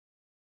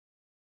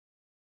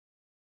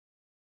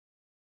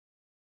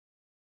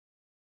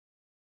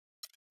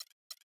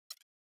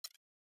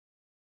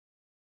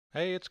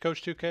Hey, it's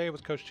Coach 2K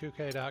with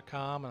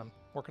Coach2K.com, and I'm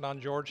working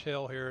on George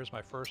Hill here as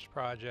my first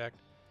project.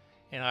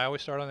 And I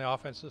always start on the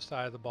offensive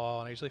side of the ball,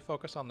 and I usually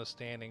focus on the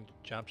standing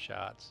jump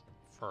shots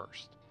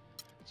first.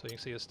 So you can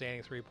see a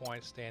standing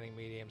 3-point, standing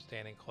medium,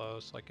 standing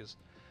close. Like his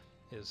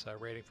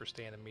rating for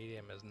standing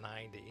medium is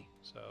 90.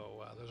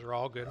 So those are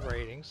all good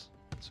ratings.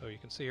 So you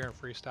can see here in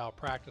freestyle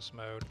practice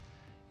mode,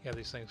 you have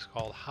these things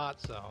called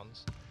hot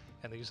zones,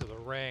 and these are the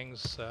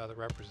rings that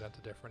represent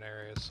the different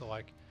areas. So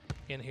like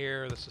in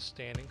here, this is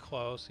standing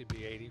close, he'd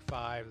be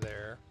 85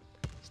 there.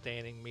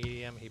 Standing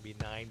medium, he'd be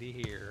 90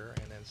 here,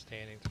 and then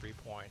standing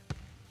 3-point,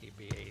 he'd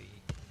be 80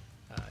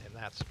 in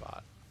that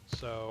spot.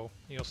 So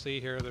you'll see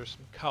here there's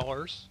some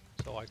colors.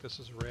 So like this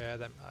is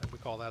red, we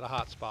call that a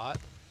hot spot,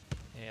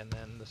 and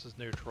then this is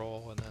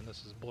neutral, and then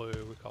this is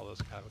blue, we call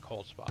this kind of a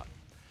cold spot.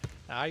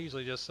 Now I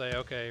usually just say,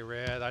 okay,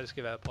 red, I just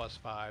give that a +5.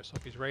 So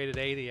if he's rated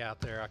 80 out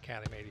there, I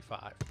count him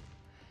 85.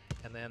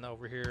 And then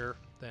over here,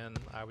 then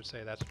I would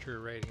say that's a true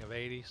rating of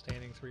 80,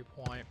 standing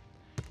 3-point.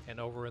 And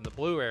over in the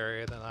blue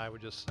area, then I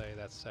would just say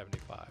that's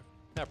 75.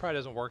 Now it probably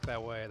doesn't work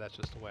that way, that's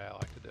just the way I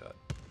like to do it.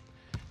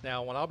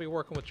 Now when I'll be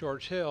working with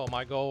George Hill,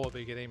 my goal will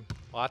be getting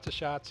lots of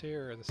shots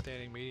here in the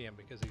standing medium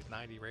because he's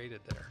 90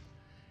 rated there.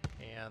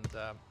 And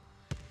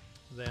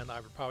then I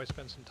would probably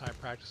spend some time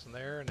practicing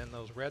there and in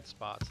those red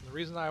spots. And the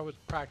reason I would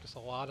practice a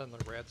lot in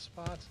the red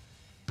spots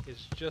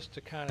is just to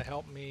kind of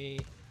help me,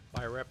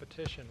 by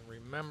repetition,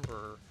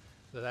 remember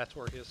that's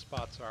where his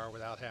spots are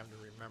without having to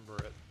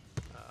remember it,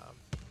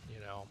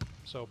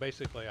 So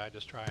basically I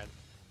just try and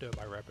do it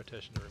by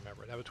repetition to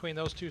remember it. Now between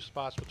those two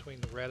spots, between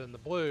the red and the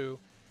blue,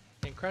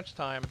 in crunch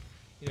time,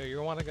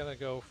 you're going to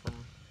go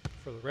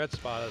for the red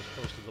spot as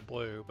opposed to the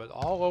blue, but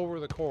all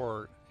over the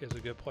court is a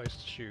good place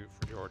to shoot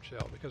for George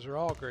Hill because they're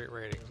all great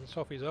ratings. And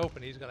so if he's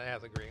open, he's going to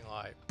have the green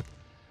light.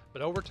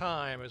 But over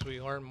time, as we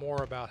learn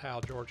more about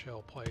how George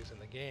Hill plays in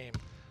the game,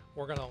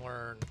 we're going to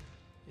learn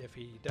if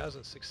he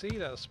doesn't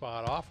succeed at a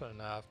spot often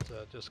enough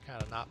to just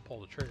kind of not pull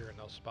the trigger in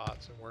those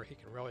spots, and where he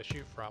can really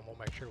shoot from, we'll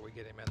make sure we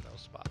get him in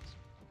those spots.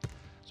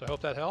 So I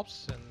hope that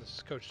helps, and this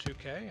is Coach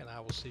 2K, and I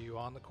will see you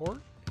on the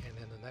court and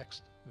in the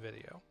next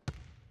video.